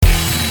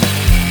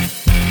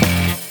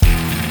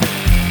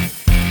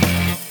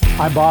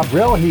I'm Bob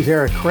Brill. He's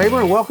Eric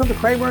Kramer. Welcome to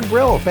Kramer and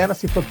Brill, a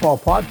fantasy football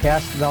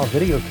podcast, and now a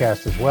video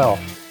cast as well.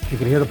 You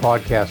can hear the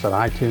podcast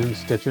on iTunes,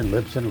 Stitcher,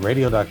 Libsyn,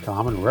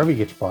 radio.com, and wherever you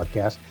get your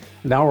podcasts.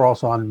 Now we're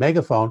also on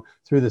Megaphone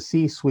through the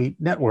C-Suite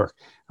network.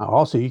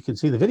 Also, you can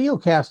see the video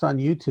cast on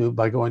YouTube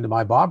by going to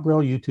my Bob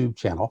Brill YouTube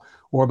channel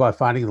or by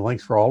finding the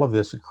links for all of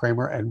this at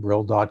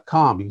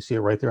kramerandbrill.com. You can see it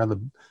right there on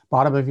the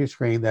bottom of your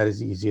screen. That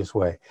is the easiest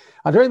way.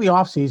 During the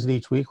offseason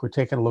each week, we're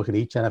taking a look at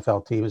each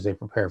NFL team as they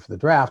prepare for the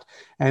draft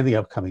and the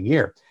upcoming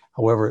year.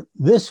 However,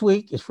 this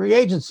week is free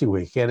agency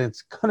week, and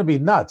it's going to be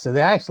nuts. And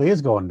it actually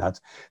is going nuts.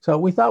 So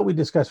we thought we'd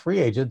discuss free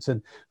agents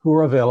and who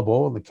are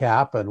available in the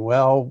cap. And,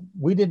 well,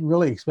 we didn't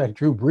really expect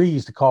Drew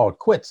Brees to call it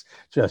quits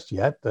just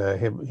yet,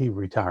 he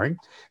retiring.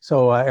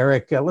 So,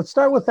 Eric, let's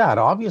start with that.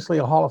 Obviously,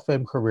 a Hall of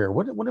Fame career.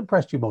 What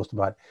impressed you most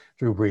about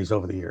Drew Brees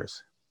over the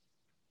years?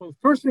 Well, the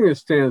first thing that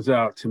stands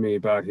out to me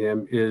about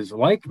him is,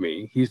 like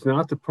me, he's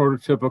not the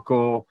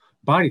prototypical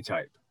body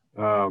type.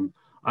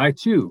 I,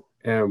 too,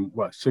 am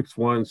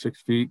 6'1",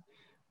 6 feet,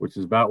 which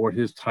is about what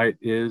his height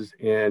is.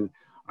 And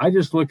I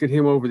just look at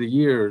him over the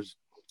years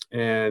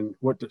and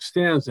what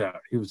stands out.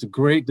 He was a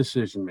great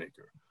decision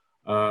maker.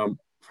 I'm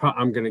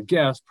going to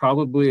guess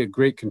probably a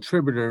great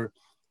contributor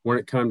when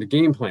it comes to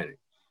game planning.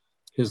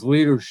 His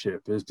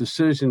leadership, his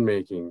decision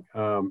making,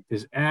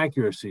 his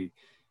accuracy.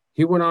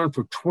 He went on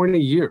for 20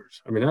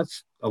 years. I mean,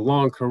 that's a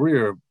long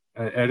career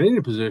at any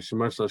position,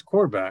 much less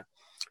quarterback.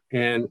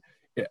 And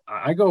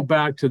I go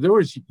back to, there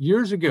was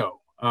years ago,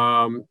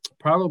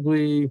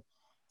 probably,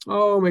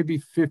 maybe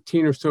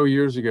 15 or so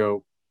years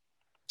ago,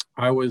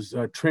 I was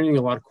training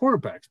a lot of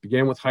quarterbacks,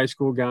 began with high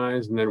school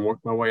guys and then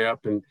worked my way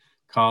up in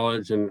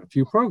college and a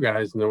few pro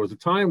guys. And there was a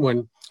time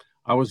when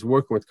I was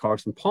working with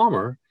Carson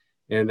Palmer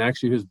and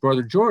actually his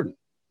brother Jordan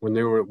when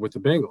they were with the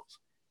Bengals,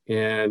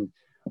 and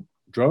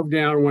drove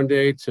down one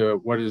day to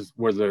where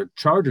the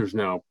Chargers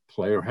now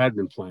play or had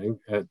been playing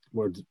at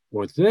what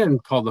was then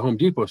called the Home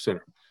Depot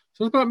Center.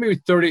 So it's about maybe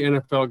 30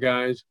 NFL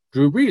guys.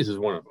 Drew Brees is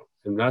one of them.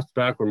 And that's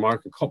back when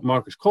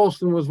Marcus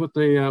Colston was with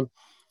the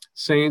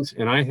Saints.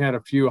 And I had a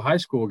few high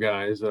school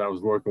guys that I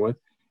was working with,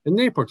 and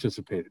they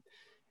participated.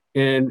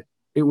 And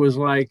it was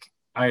like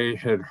I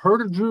had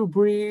heard of Drew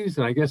Brees,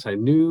 and I guess I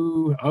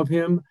knew of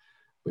him,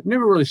 but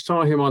never really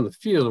saw him on the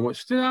field. And what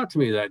stood out to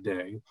me that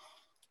day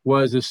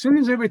was as soon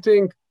as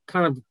everything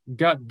kind of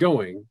got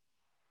going,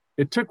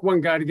 it took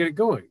one guy to get it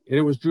going, and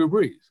it was Drew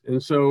Brees.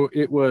 And so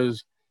it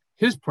was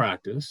his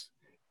practice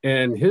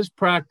and his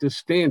practice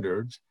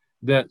standards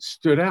that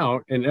stood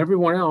out, and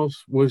everyone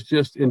else was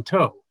just in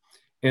tow.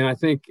 And I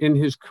think in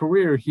his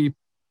career, he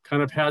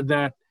kind of had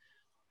that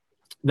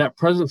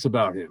presence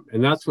about him.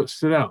 And that's what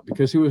stood out,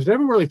 because he was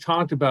never really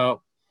talked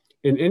about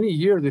in any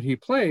year that he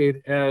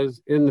played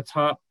as in the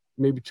top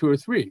maybe 2 or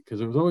 3,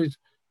 because it was always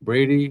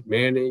Brady,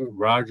 Manning,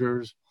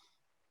 Rodgers,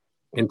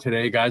 and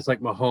today guys like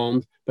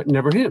Mahomes, but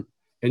never him.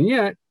 And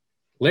yet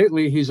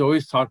lately he's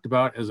always talked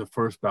about as a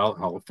first ballot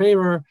Hall of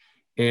Famer.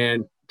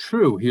 And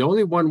true, he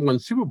only won 1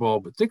 Super Bowl,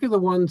 but think of the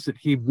ones that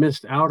he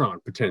missed out on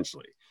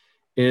potentially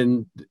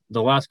in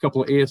the last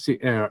couple of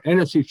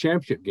NFC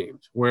championship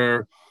games,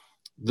 where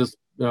this,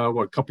 a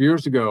couple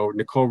years ago,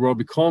 Nicole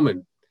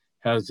Roby-Coleman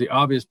has the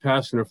obvious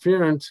pass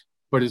interference,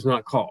 but is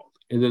not called.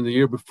 And then the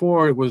year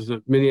before, it was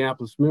the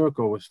Minneapolis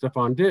Miracle with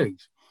Stephon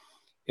Diggs.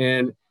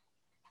 And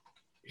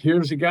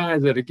here's a guy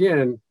that,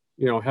 again,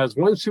 has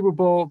 1 Super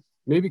Bowl,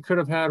 maybe could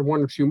have had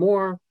 1 or 2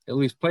 more, at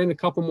least playing a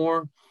couple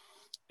more.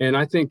 And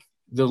I think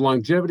the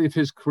longevity of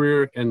his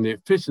career and the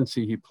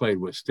efficiency he played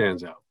with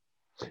stands out.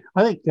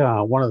 I think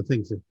one of the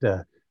things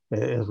that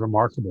is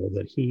remarkable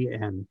that he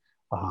and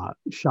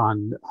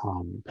Sean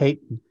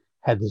Payton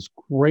had this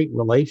great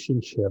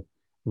relationship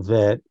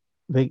that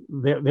they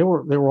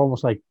were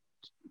almost like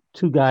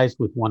 2 guys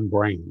with 1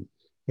 brain,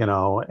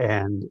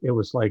 and it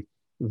was like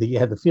you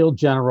had the field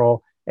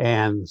general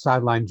and the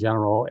sideline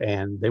general,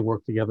 and they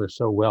worked together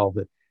so well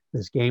that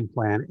this game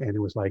plan, and it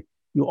was like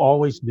you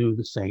always knew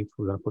the Saints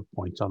were going to put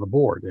points on the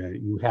board.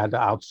 You had to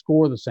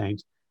outscore the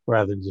Saints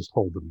rather than just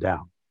hold them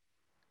down.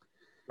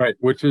 Right,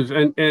 which is,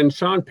 and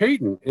Sean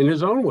Payton, in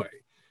his own way,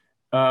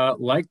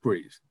 like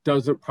Brees,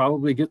 doesn't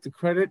probably get the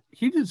credit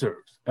he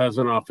deserves as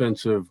an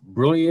offensive,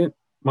 brilliant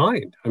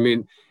mind. I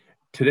mean,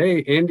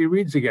 today, Andy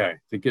Reid's the guy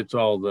that gets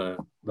all the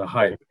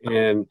hype,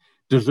 and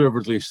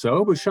deservedly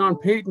so, but Sean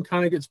Payton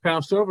kind of gets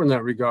passed over in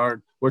that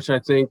regard, which I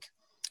think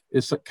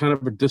is kind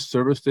of a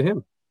disservice to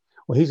him.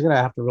 Well, he's going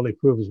to have to really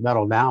prove his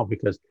mettle now,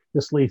 because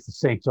this leaves the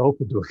Saints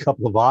open to a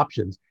couple of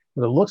options.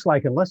 But it looks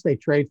like unless they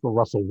trade for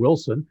Russell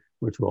Wilson,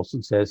 which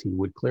Wilson says he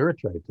would clear a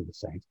trade to the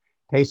Saints,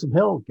 Taysom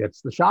Hill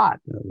gets the shot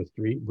with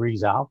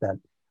Brees out. That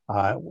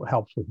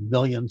helps with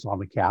millions on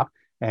the cap.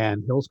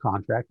 And Hill's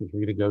contract was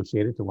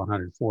renegotiated to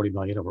 $140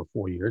 million over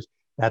 4 years.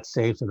 That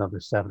saves another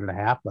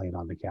 $7.5 million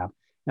on the cap.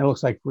 And it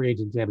looks like free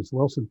agent Jameis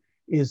Wilson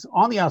is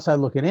on the outside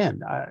looking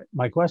in.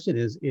 My question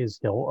is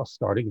Hill a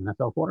starting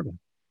NFL quarterback?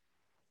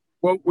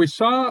 Well, we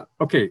saw,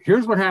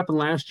 here's what happened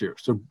last year.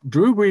 So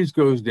Drew Brees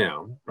goes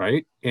down,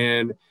 right?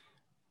 And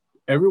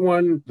the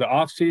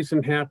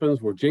offseason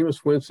happens where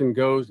Jameis Winston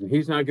goes, and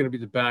he's not going to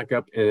be the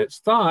backup. And it's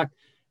thought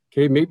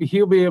Okay, maybe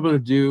he'll be able to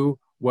do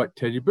what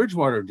Teddy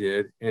Bridgewater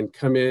did and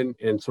come in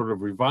and sort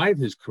of revive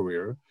his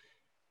career.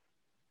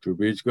 Drew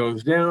Brees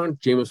goes down,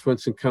 Jameis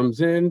Winston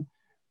comes in,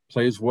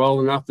 plays well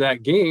enough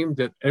that game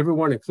that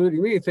everyone,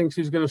 including me, thinks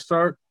he's going to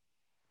start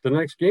the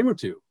next game or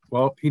two.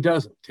 Well, he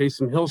doesn't.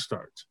 Taysom Hill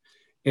starts.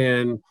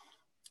 And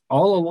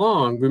all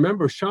along,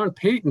 remember, Sean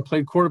Payton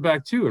played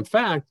quarterback too. In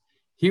fact,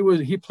 he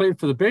played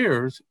for the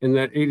Bears in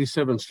that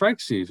 87 strike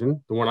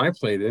season, the one I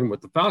played in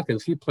with the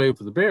Falcons. He played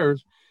for the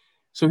Bears.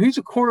 So he's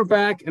a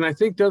quarterback, and I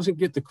think doesn't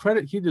get the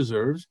credit he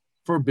deserves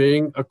for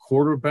being a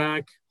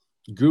quarterback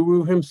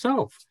guru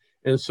himself.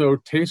 And so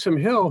Taysom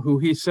Hill, who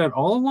he said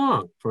all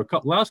along for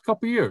last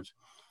couple of years,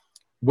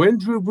 when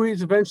Drew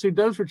Brees eventually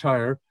does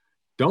retire,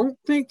 don't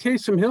think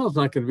Taysom Hill is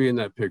not going to be in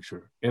that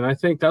picture. And I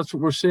think that's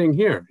what we're seeing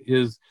here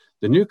is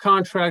the new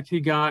contract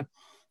he got.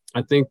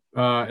 I think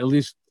at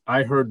least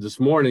I heard this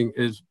morning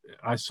is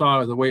I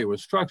saw the way it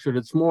was structured.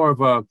 It's more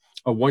of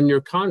a one-year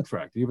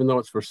contract, even though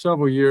it's for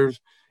several years.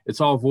 It's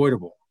all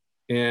voidable.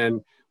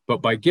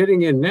 But by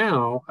getting in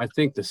now, I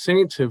think the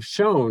Saints have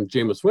shown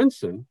Jameis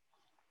Winston,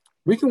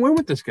 we can win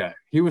with this guy.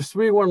 He was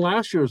 3-1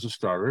 last year as a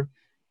starter.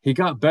 He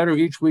got better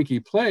each week he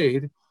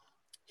played.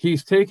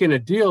 He's taken a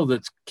deal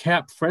that's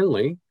cap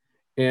friendly.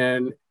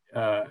 And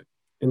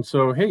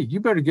so, hey, you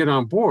better get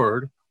on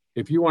board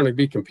if you want to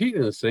be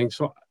competing in this thing.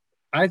 So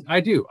I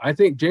do. I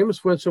think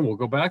Jameis Winston will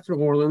go back to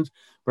New Orleans,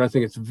 but I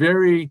think it's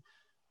very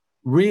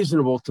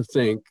reasonable to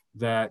think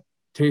that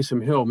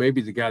Taysom Hill may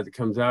be the guy that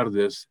comes out of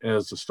this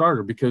as the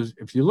starter, because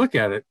if you look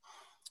at it,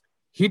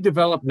 he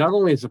developed not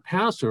only as a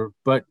passer,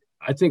 but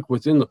I think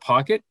within the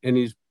pocket, and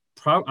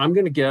I'm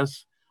going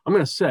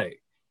to say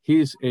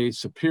he's a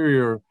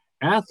superior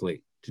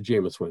athlete to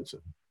Jameis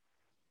Winston.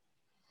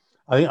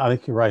 I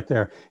think you're right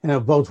there, and it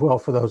bodes well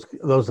for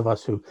those of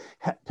us who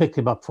picked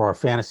him up for our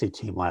fantasy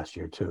team last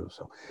year too.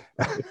 So,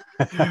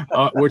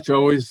 which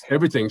always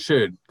everything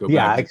should go back.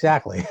 Yeah,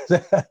 exactly.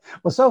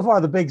 Well, so far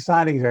the big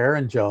signings are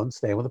Aaron Jones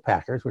staying with the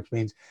Packers, which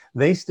means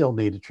they still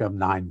need to trim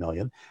 $9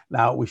 million.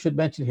 Now, we should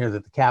mention here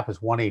that the cap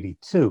is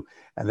 182,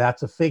 and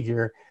that's a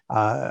figure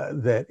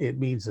that it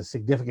means a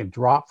significant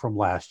drop from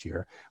last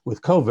year.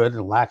 With COVID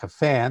and lack of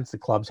fans, the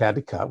clubs had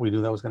to cut. We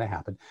knew that was going to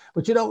happen.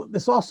 But,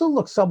 this also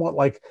looks somewhat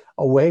like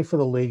a way for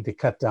the league to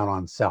cut down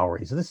on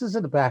salaries. This is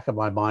in the back of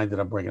my mind that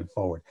I'm bringing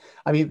forward.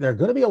 I mean, there are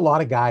going to be a lot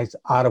of guys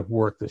out of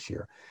work this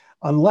year,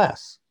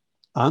 unless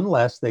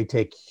they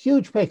take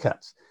huge pay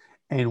cuts.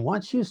 And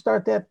once you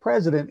start that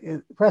precedent,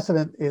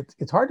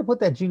 it's hard to put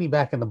that genie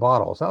back in the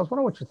bottle. So I was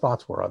wondering what your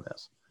thoughts were on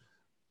this.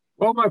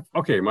 Well,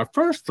 my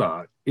first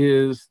thought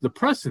is the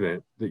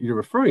precedent that you're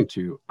referring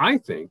to, I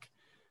think,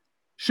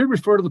 should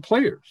refer to the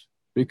players,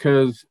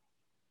 because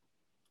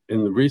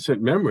in the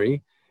recent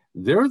memory,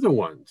 they're the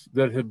ones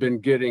that have been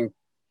getting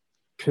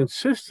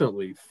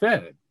consistently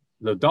fed.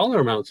 The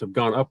dollar amounts have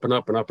gone up and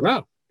up and up and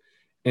up.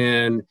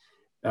 And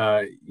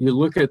you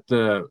look at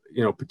the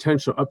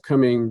potential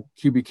upcoming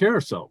QB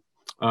carousel.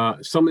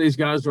 Some of these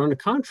guys are under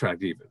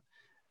contract even.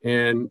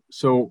 And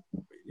so,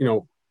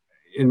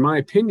 in my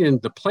opinion,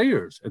 the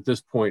players at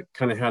this point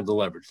kind of had the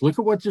leverage. Look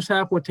at what just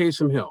happened with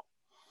Taysom Hill.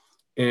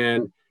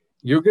 And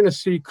you're going to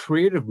see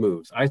creative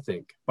moves, I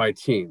think, by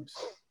teams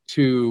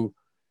to,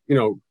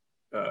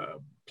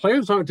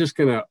 players aren't just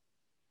going to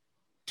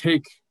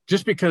take,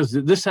 just because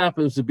this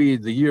happens to be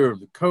the year of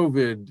the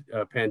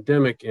COVID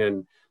pandemic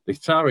and the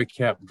salary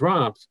cap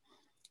drops.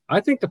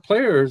 I think the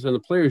players and the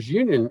players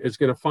union is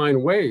going to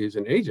find ways,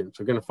 and agents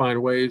are going to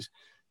find ways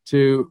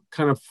to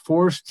kind of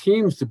force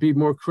teams to be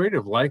more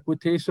creative, like with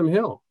Taysom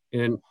Hill.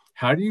 And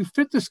how do you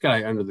fit this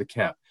guy under the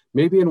cap?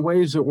 Maybe in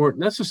ways that weren't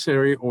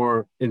necessary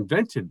or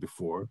invented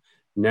before.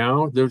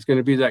 Now there's going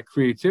to be that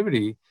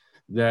creativity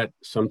that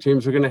some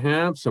teams are going to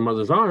have, some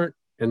others aren't.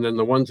 And then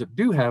the ones that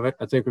do have it,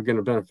 I think are going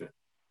to benefit.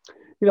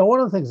 One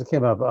of the things that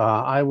came up,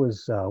 I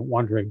was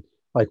wondering,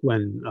 like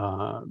when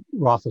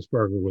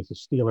Roethlisberger with the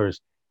Steelers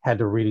had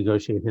to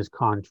renegotiate his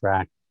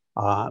contract,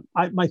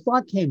 my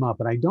thought came up,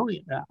 and I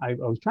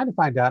was trying to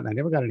find out, and I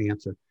never got an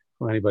answer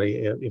from anybody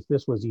if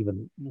this was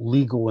even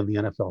legal in the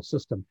NFL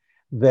system,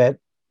 that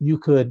you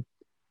could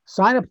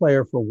sign a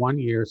player for 1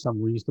 year,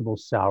 some reasonable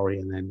salary,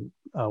 and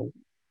then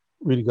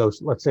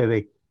renegotiate. Let's say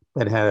they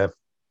had a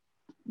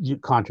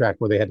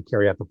contract where they had to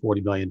carry out the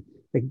 $40 million.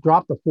 They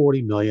dropped the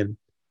 $40 million,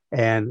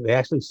 and they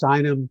actually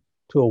sign him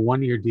to a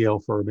 1 year deal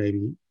for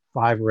maybe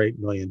 $5 or $8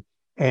 million,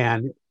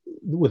 and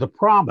with a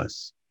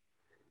promise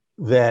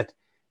that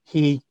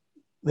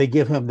they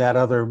give him that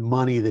other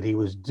money that he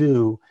was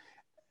due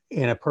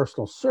in a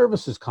personal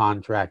services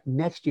contract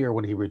next year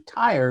when he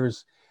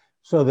retires,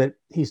 so that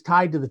he's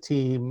tied to the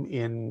team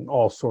in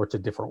all sorts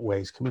of different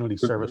ways, community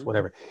service,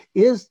 whatever.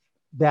 Is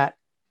that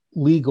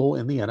legal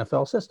in the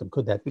NFL system?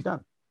 Could that be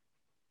done?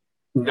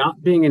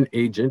 Not being an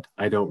agent,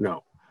 I don't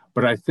know.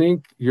 But I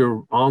think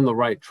you're on the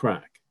right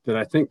track, that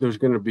I think there's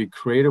going to be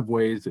creative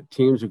ways that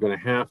teams are going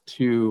to have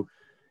to,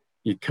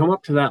 you come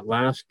up to that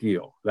last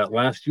deal, that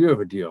last year of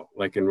a deal,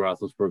 like in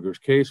Roethlisberger's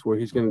case, where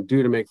he's going to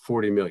do to make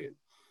 $40 million.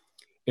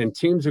 And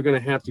teams are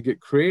going to have to get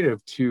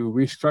creative to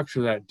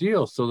restructure that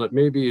deal so that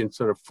maybe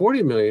instead of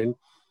 $40 million,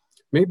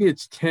 maybe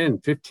it's 10,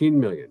 15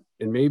 million.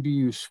 And maybe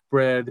you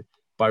spread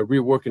by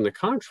reworking the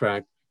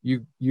contract,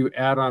 you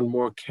add on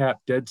more cap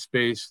dead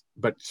space,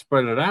 but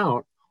spread it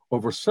out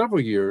over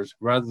several years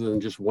rather than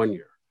just 1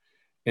 year.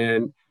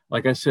 And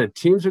like I said,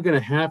 teams are going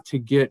to have to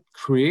get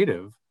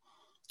creative,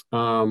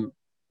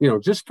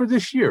 just for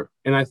this year.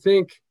 And I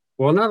think,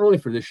 well, not only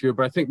for this year,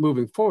 but I think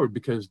moving forward,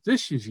 because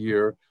this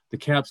year, the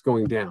cap's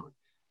going down.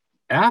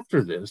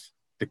 After this,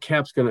 the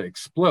cap's going to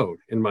explode,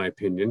 in my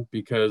opinion,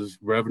 because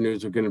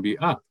revenues are going to be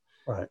up.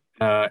 Right.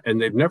 And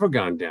they've never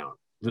gone down.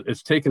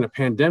 It's taken a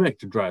pandemic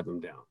to drive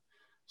them down.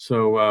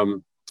 So,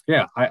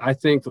 I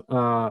think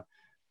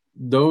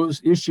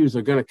those issues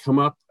are going to come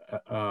up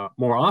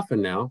more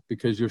often now,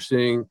 because you're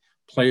seeing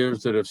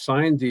players that have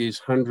signed these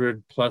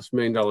 $100+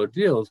 million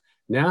deals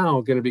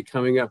now going to be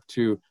coming up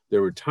to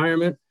their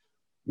retirement,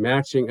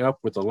 matching up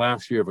with the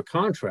last year of a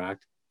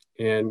contract.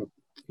 And,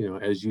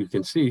 as you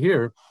can see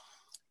here,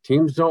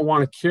 teams don't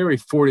want to carry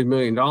 $40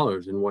 million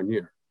in 1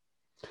 year.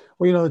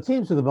 Well, the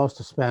teams with the most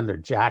to spend are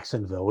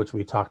Jacksonville, which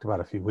we talked about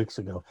a few weeks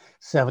ago,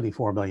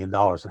 $74 million,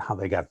 and how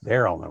they got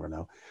there, I'll never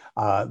know.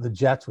 The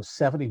Jets was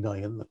 $70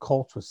 million. The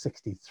Colts was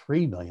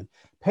 $63 million.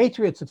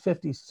 Patriots at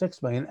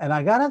 $56 million. And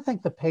I got to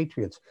think the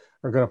Patriots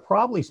are going to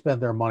probably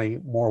spend their money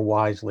more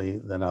wisely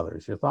than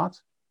others. Your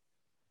thoughts?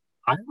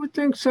 I would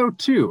think so,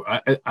 too.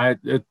 I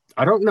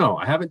don't know.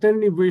 I haven't done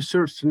any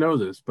research to know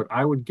this, but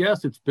I would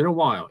guess it's been a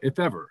while, if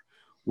ever,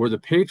 where the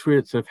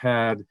Patriots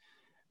have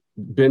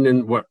been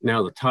in what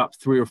now the top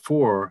 3 or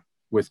 4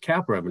 with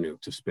cap revenue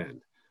to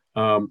spend,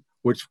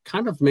 which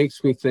kind of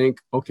makes me think,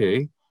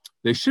 okay,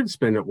 they should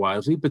spend it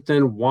wisely, but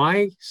then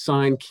why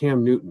sign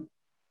Cam Newton?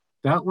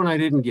 That one I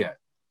didn't get.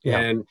 Yeah.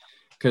 And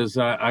because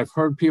I've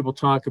heard people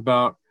talk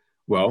about,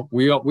 well,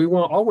 we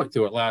all went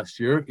through it last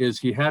year, is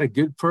he had a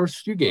good first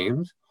few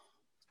games,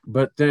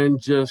 but then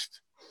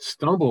just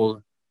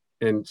stumbled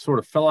and sort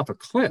of fell off a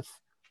cliff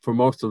for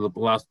most of the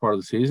last part of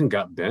the season,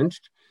 got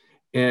benched.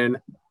 And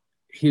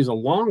he's a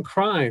long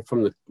cry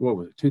from the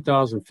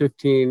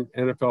 2015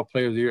 NFL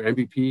Player of the Year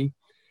MVP,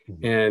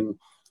 and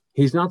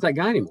he's not that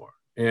guy anymore.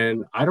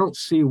 And I don't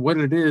see what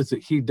it is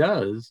that he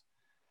does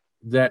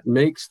that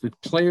makes the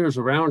players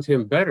around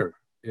him better.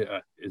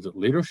 Is it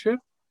leadership?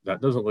 That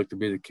doesn't look to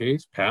be the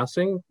case.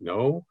 Passing?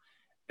 No.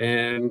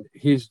 And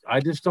I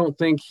just don't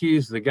think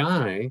he's the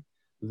guy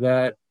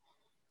that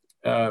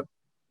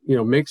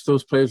makes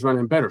those players around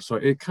him better. So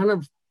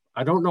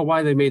I don't know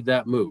why they made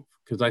that move,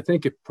 because I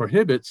think it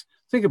prohibits.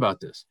 Think about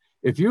this.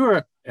 If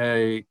you're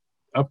a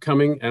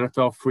upcoming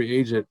NFL free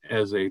agent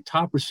as a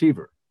top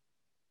receiver,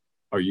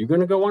 are you going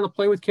to go want to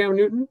play with Cam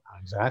Newton?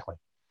 Exactly.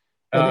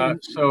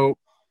 So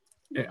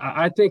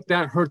I think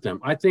that hurt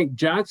them. I think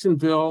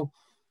Jacksonville,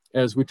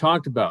 as we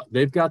talked about,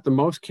 they've got the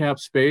most cap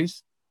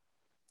space.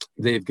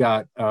 They've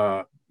got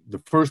the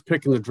first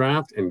pick in the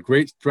draft and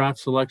great draft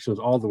selections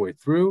all the way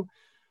through.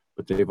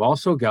 But they've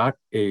also got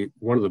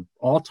one of the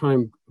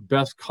all-time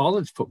best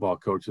college football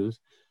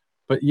coaches,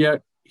 but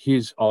yet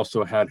he's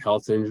also had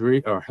health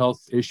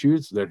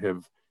issues that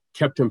have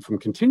kept him from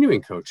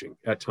continuing coaching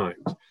at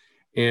times.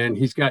 And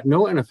he's got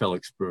no NFL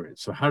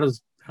experience. So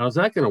how's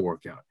that going to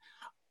work out?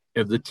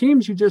 Of the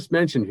teams you just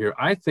mentioned here,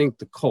 I think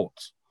the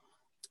Colts,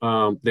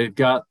 they've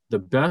got the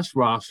best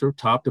roster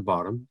top to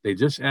bottom. They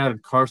just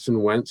added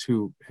Carson Wentz,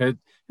 who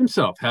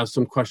himself has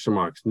some question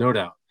marks, no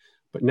doubt.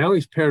 But now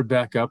he's paired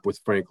back up with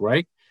Frank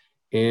Reich.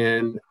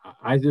 And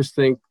I just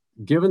think,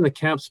 given the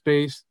cap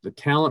space, the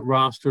talent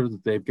roster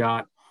that they've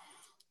got,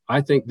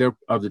 I think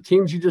of the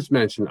teams you just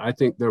mentioned, I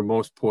think they're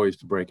most poised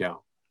to break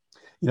out.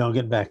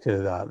 Getting back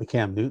to the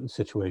Cam Newton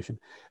situation,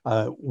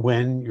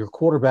 when your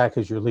quarterback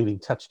is your leading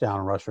touchdown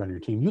rusher on your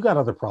team, you got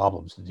other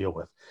problems to deal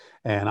with.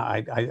 And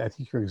I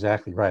think you're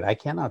exactly right. I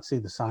cannot see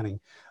the signing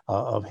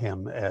of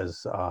him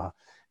as,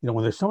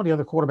 when there's so many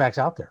other quarterbacks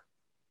out there.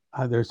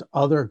 There's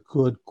other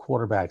good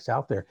quarterbacks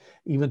out there,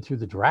 even through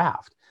the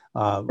draft,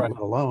 right. Let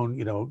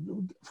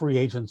alone, free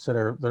agents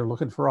they're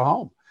looking for a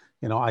home.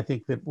 I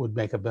think that would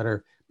make a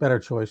better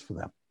choice for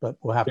them. But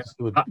we'll have to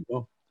see.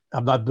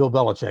 I'm not Bill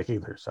Belichick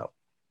either, so.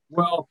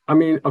 Well, I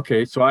mean,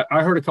 okay, so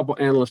I heard a couple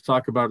analysts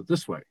talk about it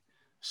this way.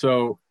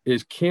 So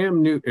if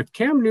Cam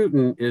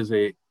Newton is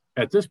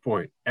at this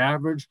point,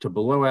 average to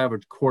below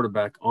average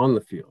quarterback on the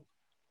field,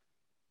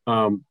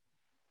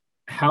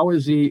 how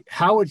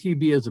would he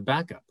be as a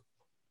backup?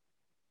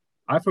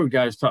 I've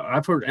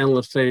heard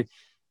analysts say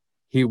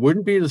he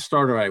wouldn't be the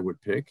starter I would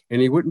pick, and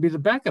he wouldn't be the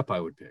backup I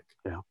would pick.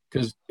 Yeah.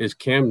 Because is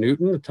Cam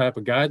Newton the type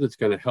of guy that's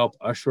going to help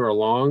usher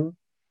along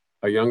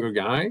a younger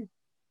guy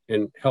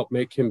and help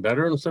make him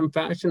better in some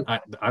fashion? I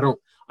don't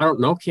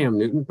know Cam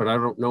Newton, but I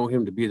don't know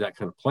him to be that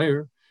kind of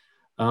player.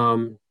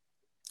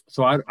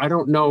 So I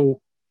don't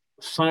know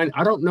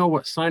I don't know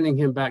what signing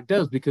him back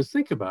does, because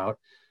think about,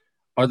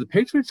 are the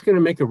Patriots going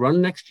to make a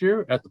run next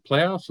year at the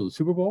playoffs or the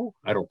Super Bowl?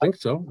 I don't think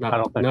so.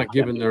 Not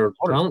given their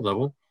talent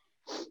level.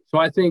 So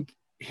I think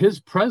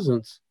his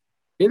presence,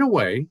 in a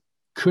way,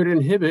 could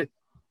inhibit.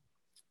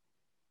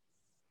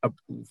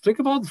 Think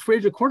of all the free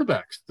agent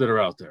quarterbacks that are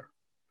out there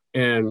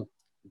and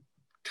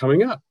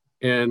coming up,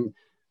 and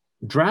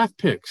draft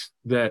picks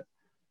that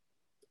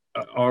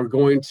are they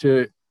going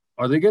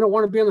to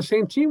want to be on the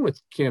same team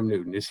with Cam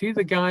Newton? Is he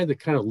the guy that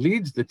kind of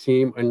leads the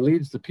team and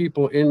leads the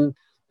people in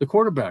the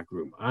quarterback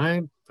room?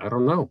 I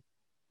don't know.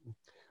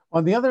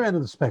 On the other end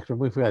of the spectrum,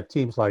 we've got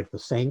teams like the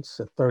Saints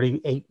at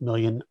 38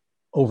 million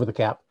over the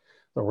cap.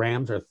 The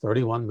Rams are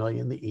 31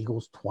 million. The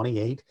Eagles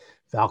 28.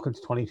 Falcons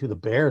 22. The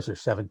Bears are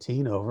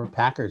 17 over.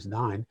 Packers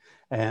 9.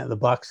 And the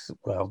Bucks,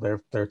 well,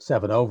 they're at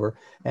 7 over.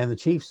 And the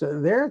Chiefs,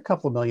 they're a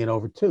couple of million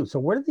over too. So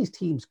where do these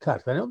teams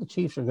cut? I know the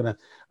Chiefs are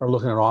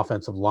looking at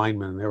offensive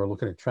linemen. They were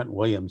looking at Trent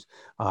Williams.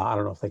 I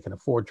don't know if they can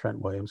afford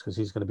Trent Williams because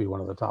he's going to be one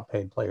of the top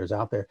paid players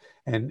out there.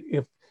 And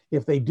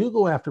if they do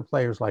go after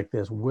players like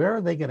this, where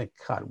are they going to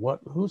cut?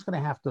 Who's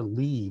going to have to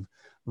leave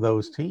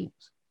those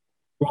teams?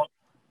 Well,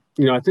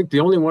 I think the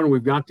only one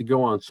we've got to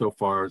go on so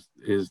far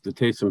is the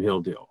Taysom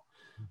Hill deal.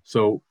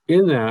 So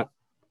in that,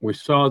 we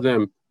saw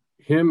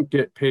him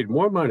get paid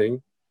more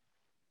money,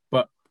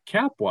 but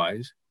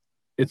cap-wise,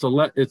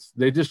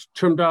 they just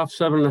trimmed off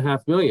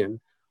 $7.5 million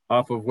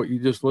off of what you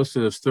just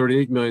listed as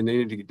 $38 million they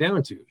need to get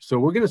down to. So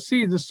we're going to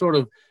see this sort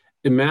of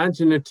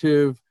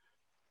imaginative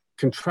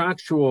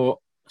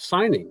contractual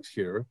signings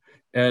here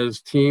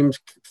as teams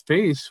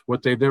face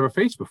what they've never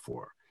faced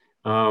before.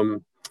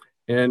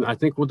 And I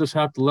think we'll just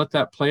have to let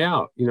that play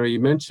out. You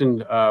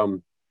mentioned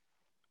the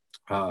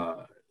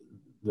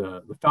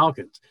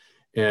Falcons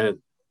and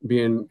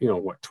being,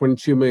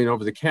 22 million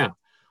over the cap.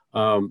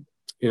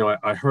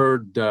 I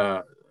heard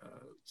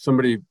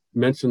somebody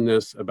mention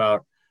this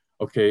about,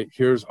 okay,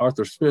 here's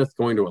Arthur Smith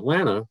going to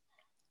Atlanta,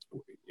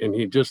 and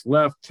he just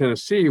left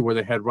Tennessee where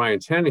they had Ryan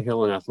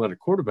Tannehill, an athletic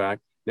quarterback.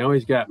 Now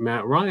he's got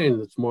Matt Ryan,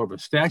 that's more of a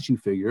statue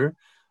figure,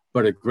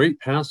 but a great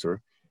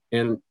passer.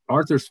 And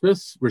Arthur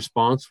Smith's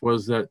response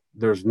was that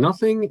there's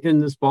nothing in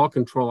this ball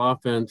control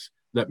offense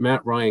that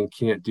Matt Ryan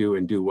can't do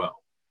and do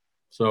well.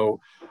 So,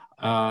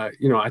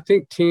 I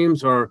think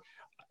teams are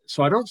 –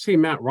 so I don't see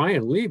Matt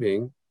Ryan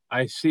leaving.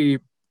 I see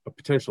a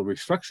potential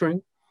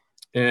restructuring.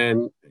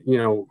 And,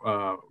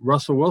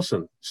 Russell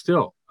Wilson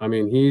still. I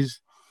mean,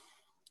 he's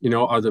 –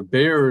 are the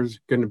Bears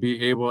going to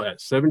be able at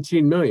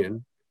 $17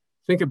 million?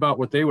 Think about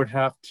what they would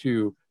have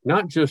to –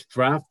 not just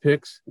draft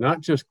picks, not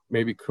just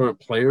maybe current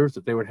players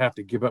that they would have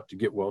to give up to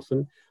get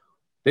Wilson.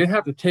 They'd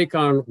have to take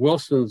on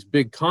Wilson's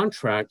big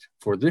contract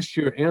for this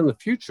year and the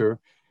future.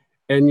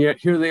 And yet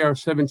here they are,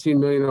 17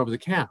 million over the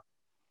cap.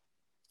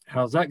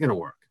 How's that going to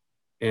work?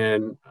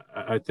 And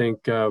I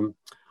think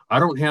I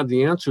don't have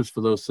the answers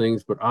for those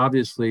things, but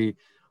obviously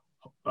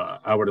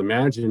I would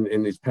imagine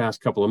in these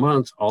past couple of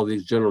months, all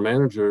these general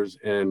managers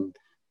and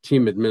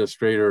team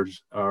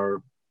administrators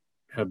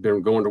have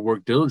been going to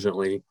work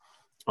diligently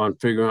on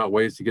figuring out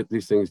ways to get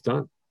these things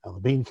done. Well,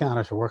 the bean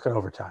counters are working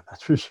overtime,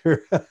 that's for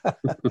sure.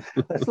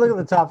 Let's look at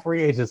the top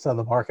free agents on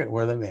the market and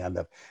where they may end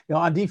up.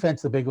 On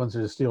defense, the big ones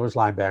are the Steelers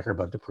linebacker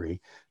Bud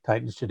Dupree,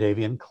 Titans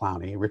Jadeveon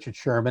Clowney, Richard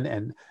Sherman,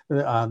 and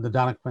the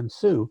Ndamukong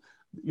Suh.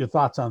 Your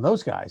thoughts on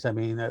those guys? I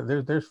mean,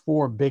 there's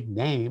 4 big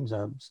names.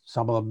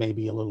 Some of them may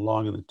be a little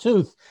long in the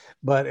tooth,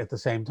 but at the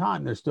same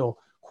time, they're still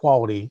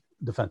quality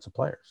defensive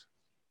players.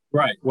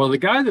 Right. Well, the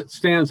guy that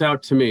stands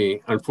out to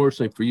me,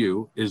 unfortunately for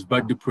you, is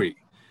Bud Dupree.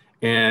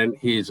 And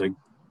he's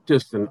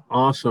just an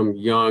awesome,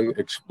 young,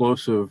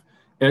 explosive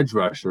edge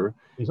rusher.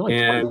 He's only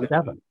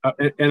 27.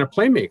 And a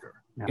playmaker.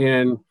 Yeah.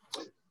 And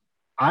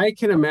I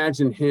can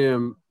imagine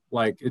him,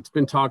 like it's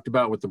been talked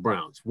about with the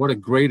Browns. What a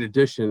great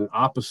addition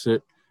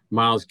opposite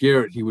Myles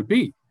Garrett he would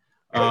be.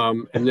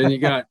 And then you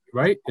got,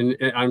 right? And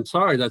I'm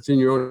sorry, that's in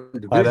your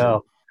own division. I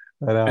know.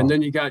 And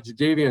then you got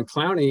Jadeveon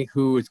Clowney,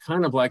 who is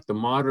kind of like the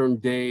modern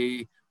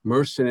day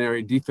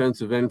mercenary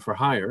defensive end for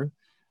hire.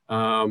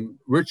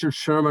 Richard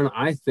Sherman,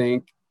 I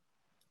think,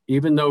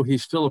 even though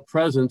he's still a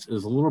presence,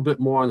 is a little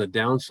bit more on the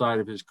downside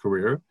of his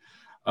career.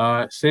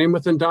 Same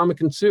with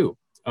Ndamukong Suh,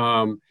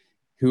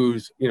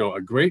 who's,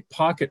 a great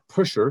pocket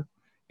pusher.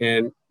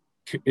 And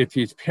if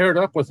he's paired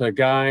up with a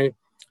guy,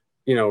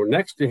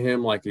 next to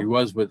him, like he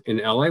was in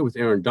LA with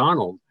Aaron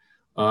Donald,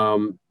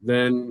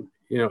 then,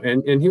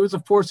 and he was a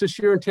force this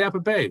year in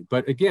Tampa Bay.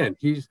 But again,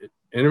 he's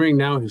entering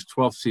now his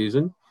 12th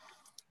season.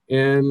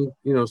 And,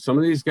 some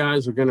of these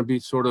guys are going to be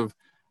sort of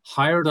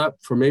hired up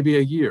for maybe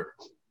a year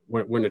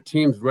when the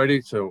team's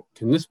ready. So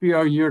can this be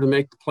our year to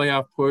make the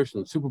playoff push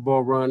and Super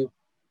Bowl run?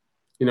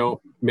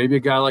 Maybe a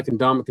guy like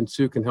Ndamukong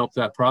Suh can help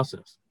that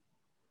process.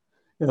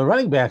 The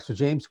running backs are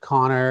James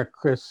Conner,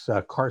 Chris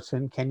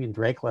Carson, Kenyon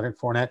Drake, Leonard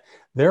Fournette.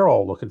 They're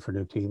all looking for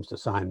new teams to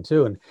sign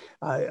too. And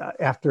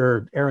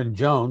after Aaron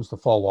Jones, the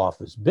fall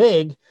off is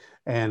big,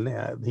 and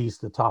he's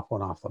the top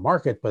one off the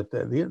market. But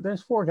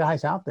there's 4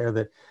 guys out there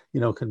that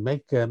can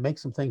make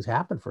some things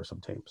happen for some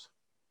teams.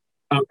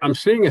 I'm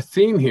seeing a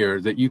theme here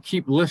that you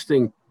keep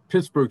listing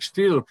Pittsburgh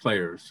Steelers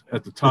players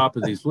at the top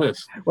of these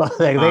lists. Well,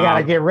 they got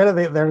to get rid of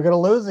it. They're going to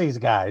lose these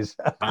guys.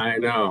 I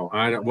know.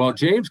 Well,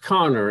 James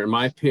Conner, in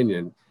my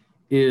opinion,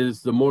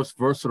 is the most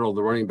versatile of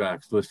the running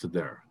backs listed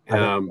there.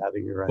 I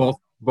think you're right.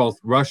 Both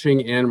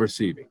rushing and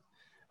receiving.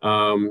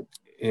 And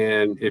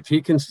if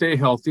he can stay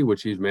healthy,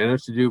 which he's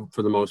managed to do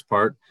for the most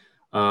part,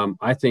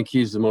 I think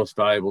he's the most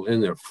valuable in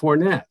there.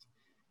 Fournette,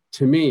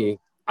 to me,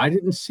 I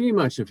didn't see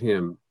much of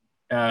him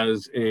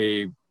as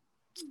a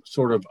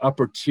sort of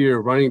upper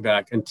tier running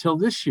back until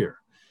this year.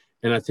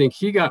 And I think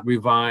he got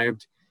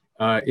revived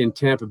in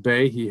Tampa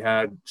Bay. He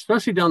had,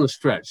 especially down the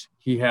stretch,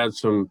 he had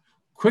some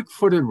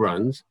quick-footed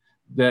runs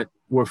that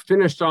were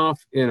finished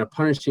off in a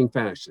punishing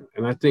fashion.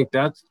 And I think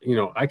that's,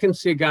 I can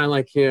see a guy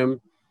like him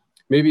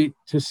maybe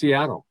to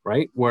Seattle,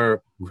 right?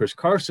 Where Chris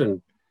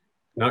Carson,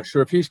 not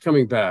sure if he's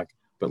coming back,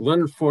 but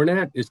Leonard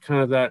Fournette is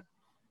kind of that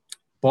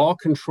ball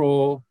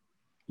control,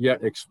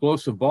 yet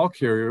explosive ball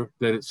carrier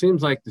that it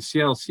seems like the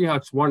Seattle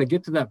Seahawks want to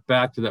get to that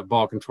back to that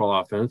ball control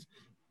offense.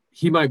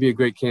 He might be a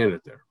great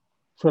candidate there.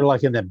 Sort of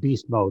like in that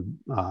beast mode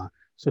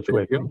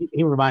situation.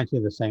 He reminds me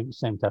of the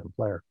same type of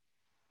player.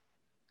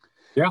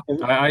 Yeah,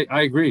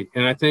 I agree.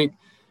 And I think,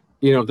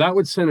 that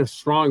would send a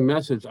strong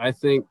message, I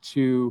think,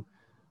 to,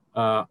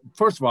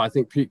 first of all, I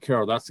think Pete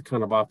Carroll, that's the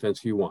kind of offense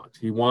he wants.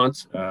 He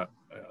wants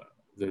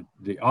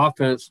the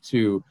offense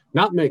to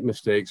not make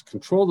mistakes,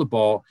 control the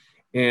ball,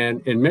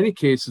 and in many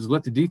cases,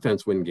 let the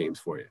defense win games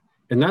for you.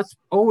 And that's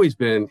always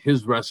been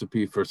his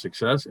recipe for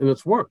success, and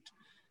it's worked.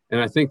 And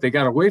I think they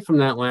got away from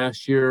that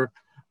last year,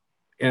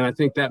 and I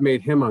think that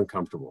made him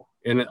uncomfortable.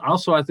 And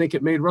I think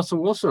it made Russell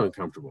Wilson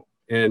uncomfortable.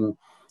 And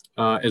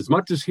as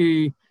much as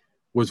he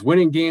was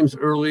winning games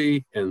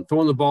early and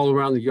throwing the ball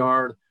around the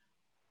yard,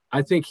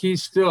 I think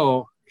he's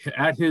still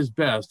at his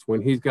best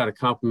when he's got a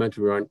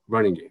complimentary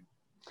running game.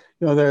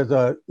 There's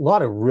a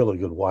lot of really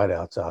good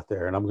wideouts out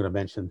there, and I'm going to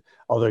mention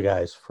other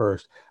guys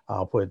first.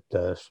 I'll put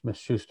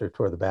Smith-Schuster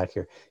toward the back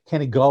here.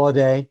 Kenny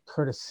Golladay,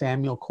 Curtis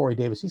Samuel, Corey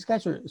Davis. These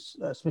guys are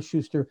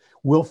Smith-Schuster,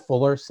 Will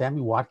Fuller, Sammy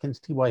Watkins,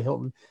 T.Y.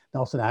 Hilton,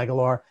 Nelson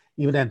Aguilar,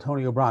 even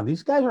Antonio Brown.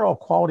 These guys are all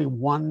quality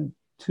 1-2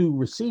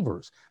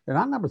 receivers. They're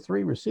not number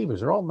 3 receivers.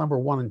 They're all number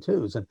 1 and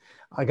 2s. And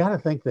I got to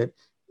think that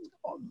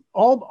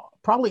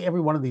probably every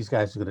one of these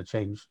guys is going to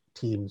change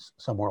teams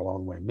somewhere along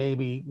the way.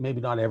 Maybe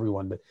not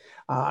everyone, but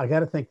I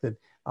got to think that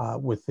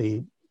with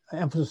the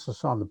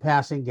emphasis on the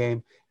passing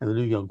game and the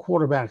new young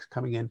quarterbacks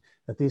coming in,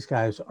 that these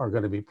guys are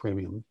going to be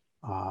premium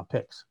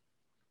picks.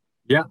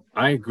 Yeah,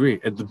 I agree.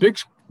 And the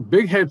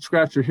big head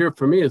scratcher here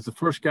for me is the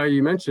first guy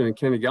you mentioned,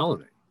 Kenny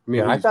Golladay.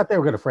 I thought they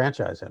were going to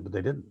franchise him, but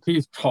they didn't.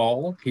 He's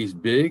tall, he's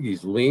big,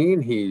 he's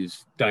lean,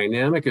 he's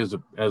dynamic as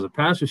a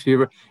pass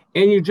receiver,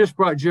 and you just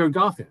brought Jared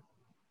Goff in.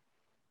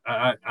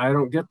 I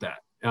don't get that.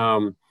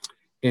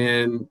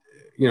 And,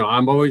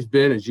 I've always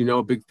been, as you know,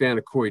 a big fan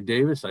of Corey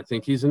Davis. I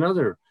think he's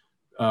another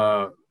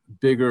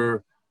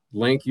bigger,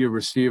 lankier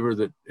receiver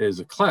that is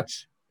a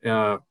clutch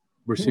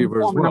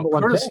receiver as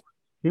well.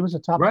 He was a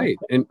top right.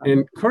 And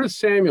Curtis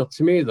Samuel,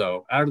 to me,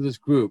 though, out of this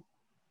group,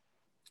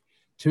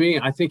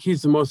 I think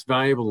he's the most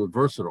valuable and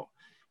versatile.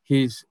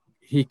 He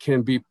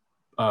can be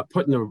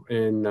put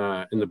in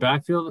the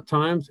backfield at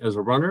times as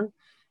a runner.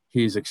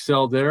 He's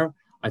excelled there.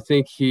 I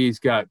think he's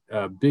got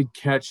big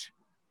catch,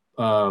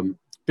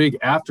 big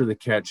after the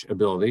catch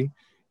ability.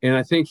 And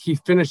I think he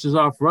finishes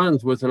off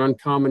runs with an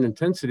uncommon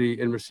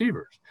intensity in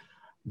receivers.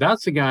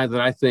 That's a guy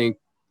that I think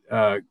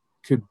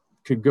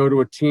could go to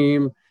a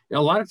team,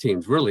 a lot of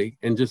teams really,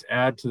 and just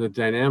add to the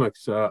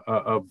dynamics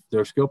of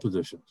their skill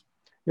positions.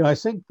 I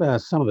think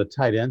some of the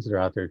tight ends that are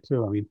out there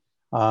too. I mean,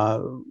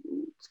 a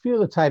few of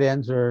the tight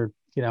ends are,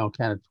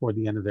 kind of toward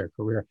the end of their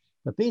career.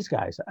 But these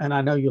guys, and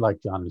I know you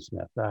like Jonnu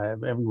Smith.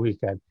 Every week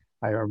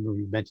I remember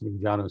you mentioning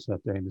Jonnu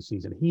Smith during the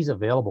season. He's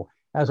available,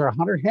 as are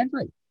Hunter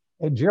Henry.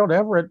 And Gerald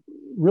Everett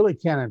really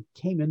kind of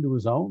came into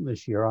his own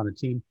this year on a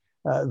team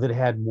that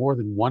had more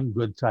than one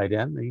good tight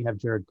end. Then you have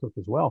Jared Cook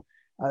as well.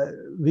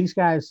 These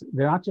guys,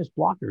 they're not just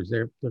blockers.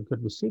 They're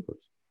good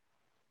receivers.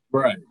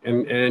 Right.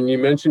 And you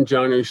mentioned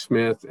Jonnu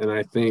Smith, and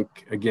I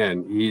think,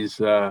 again, he's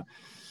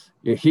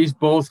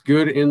both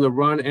good in the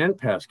run and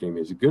pass game.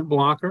 He's a good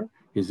blocker.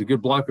 He's a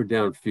good blocker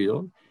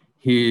downfield.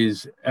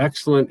 He's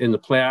excellent in the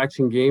play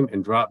action game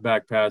and drop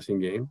back passing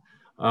game.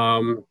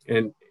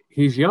 And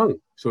he's young,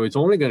 so it's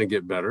only going to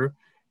get better.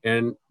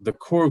 And the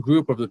core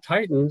group of the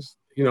Titans,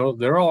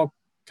 they're all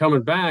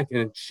coming back.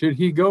 And should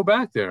he go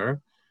back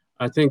there,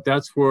 I think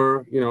that's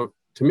where,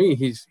 to me,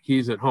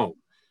 he's at home.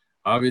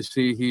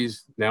 Obviously,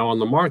 he's now on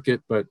the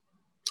market, but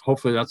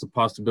hopefully that's a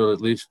possibility,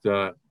 at least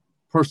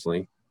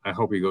personally. I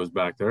hope he goes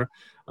back there.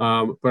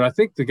 But I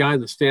think the guy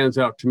that stands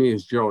out to me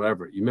is Gerald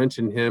Everett. You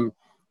mentioned him,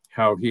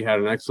 how he had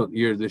an excellent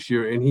year this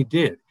year, and he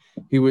did.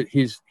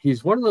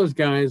 He's one of those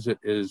guys that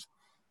is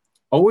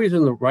always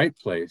in the right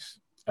place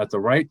at the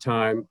right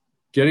time,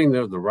 getting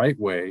there the right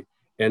way,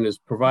 and has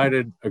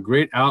provided a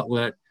great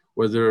outlet,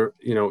 whether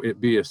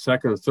it be a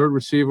second or third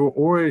receiver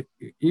or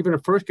even a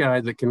first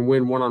guy that can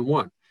win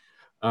one-on-one.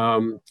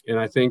 And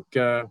I think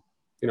the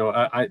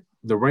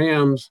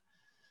Rams,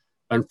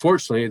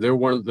 unfortunately, they're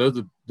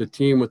the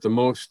team with the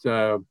most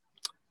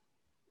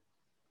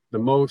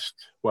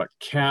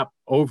cap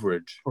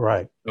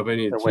overage of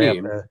any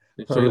team.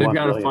 So they've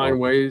got to find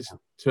ways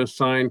to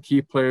sign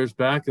key players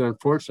back. And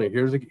unfortunately,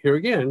 here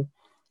again,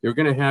 you're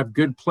going to have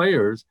good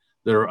players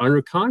that are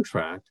under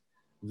contract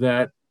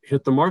that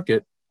hit the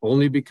market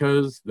only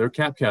because they're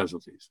cap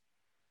casualties.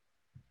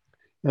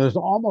 There's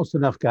almost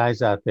enough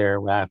guys out there.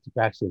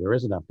 Actually, there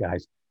is enough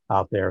guys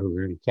out there who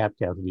are going to be cap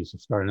casualties to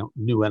start a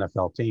new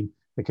NFL team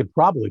that could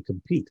probably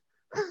compete.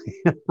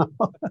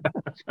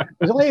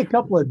 There's only a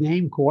couple of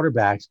named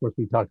quarterbacks. Of course,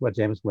 we talked about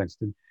Jameis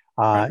Winston,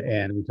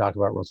 and we talked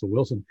about Russell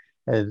Wilson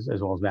as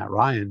well as Matt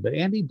Ryan. But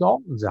Andy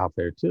Dalton's out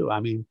there too. I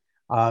mean,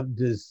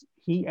 does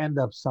he end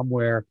up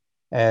somewhere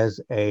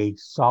as a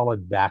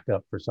solid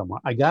backup for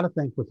someone? I got to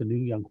think with the new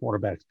young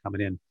quarterbacks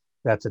coming in,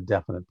 that's a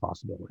definite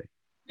possibility.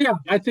 Yeah,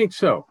 I think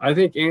so. I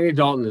think Andy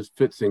Dalton is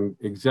fitting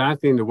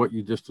exactly into what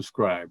you just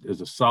described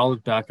as a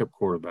solid backup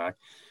quarterback.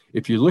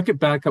 If you look at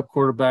backup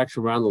quarterbacks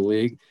around the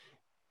league,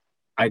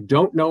 I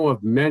don't know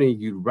of many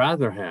you'd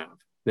rather have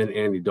than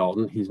Andy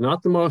Dalton. He's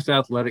not the most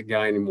athletic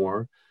guy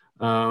anymore,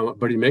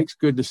 but he makes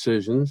good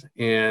decisions.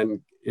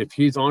 And if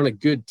he's on a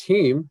good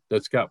team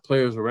that's got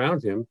players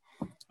around him,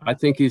 I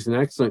think he's an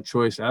excellent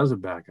choice as a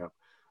backup.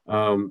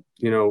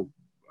 You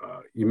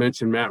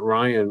mentioned Matt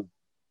Ryan,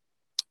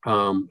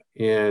 I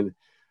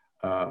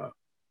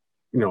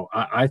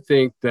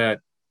think that,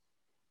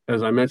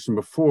 as I mentioned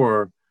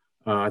before,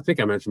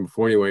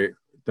 anyway,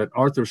 that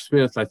Arthur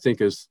Smith, I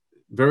think, is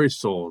very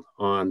sold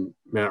on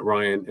Matt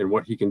Ryan and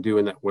what he can do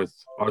in that with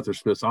Arthur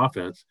Smith's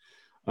offense.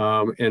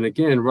 And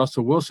again,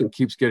 Russell Wilson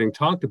keeps getting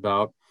talked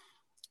about,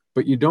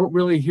 but you don't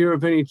really hear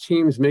of any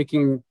teams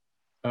making,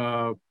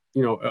 of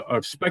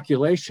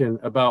speculation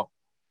about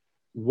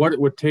what it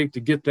would take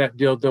to get that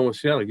deal done with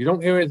Seattle. You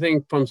don't hear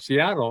anything from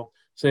Seattle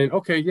saying,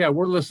 okay, yeah,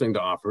 we're listening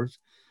to offers.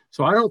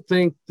 So I don't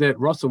think that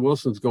Russell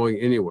Wilson's going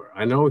anywhere.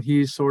 I know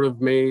he's sort of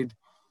made,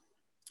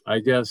 I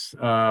guess,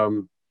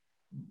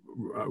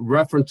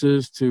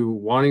 references to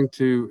wanting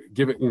to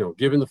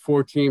given the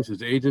 4 teams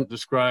his agent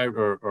described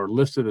or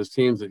listed as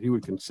teams that he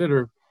would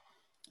consider,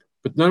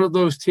 but none of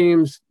those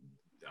teams,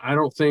 I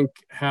don't think,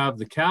 have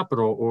the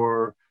capital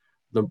or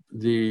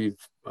the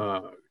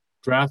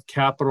draft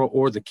capital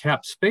or the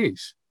cap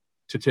space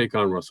to take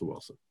on Russell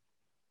Wilson.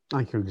 I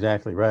think you're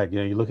exactly right.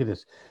 You look at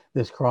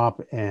this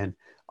crop, and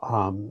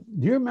do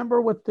you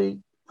remember what the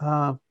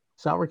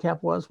salary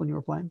cap was when you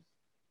were playing?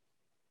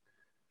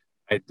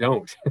 I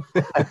don't.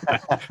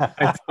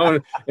 I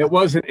don't. It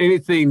wasn't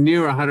anything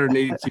near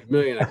 182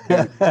 million.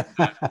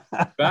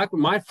 Back in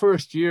my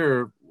first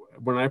year,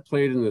 when I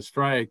played in the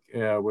strike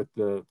with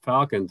the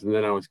Falcons, and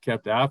then I was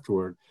kept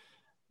afterward.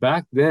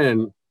 Back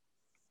then,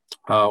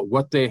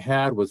 what they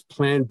had was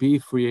Plan B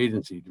free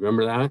agency. Do you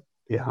remember that?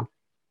 Yeah.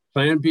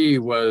 Plan B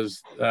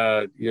was,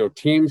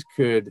 teams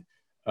could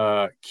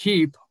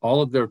keep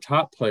all of their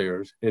top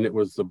players, and it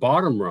was the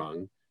bottom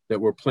rung that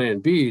were Plan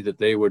B that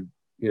they would,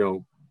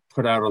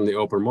 put out on the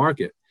open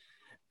market,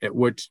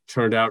 which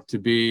turned out to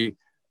be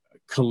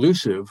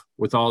collusive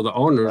with all the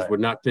owners, right, would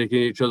not take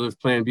each other's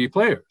Plan B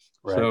players.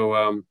 Right.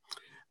 So,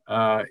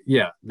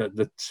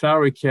 the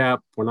salary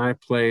cap when I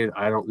played,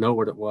 I don't know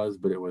what it was,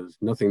 but it was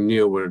nothing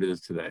near what it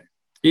is today.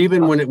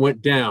 Even when it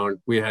went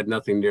down, we had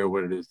nothing near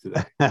what it is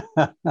today.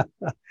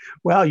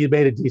 Well, you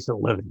made a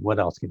decent living. What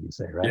else can you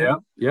say, right? Yeah,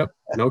 yep,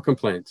 no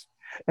complaints.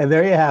 And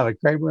there you have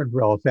it, Kramer and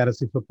Brill, a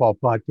fantasy football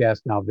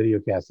podcast, now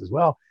videocast as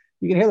well.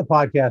 You can hear the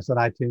podcast on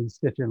iTunes,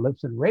 Stitcher, and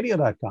Libsyn,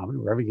 radio.com, and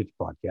wherever you get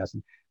your podcasts.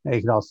 And now you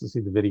can also see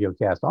the video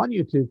cast on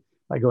YouTube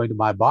by going to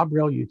my Bob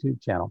Brill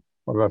YouTube channel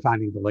or by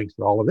finding the links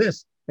for all of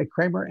this at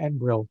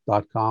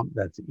kramerandbrill.com.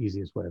 That's the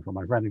easiest way. For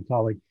my friend and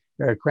colleague,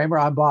 Eric Kramer,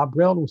 I'm Bob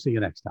Brill, and we'll see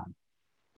you next time.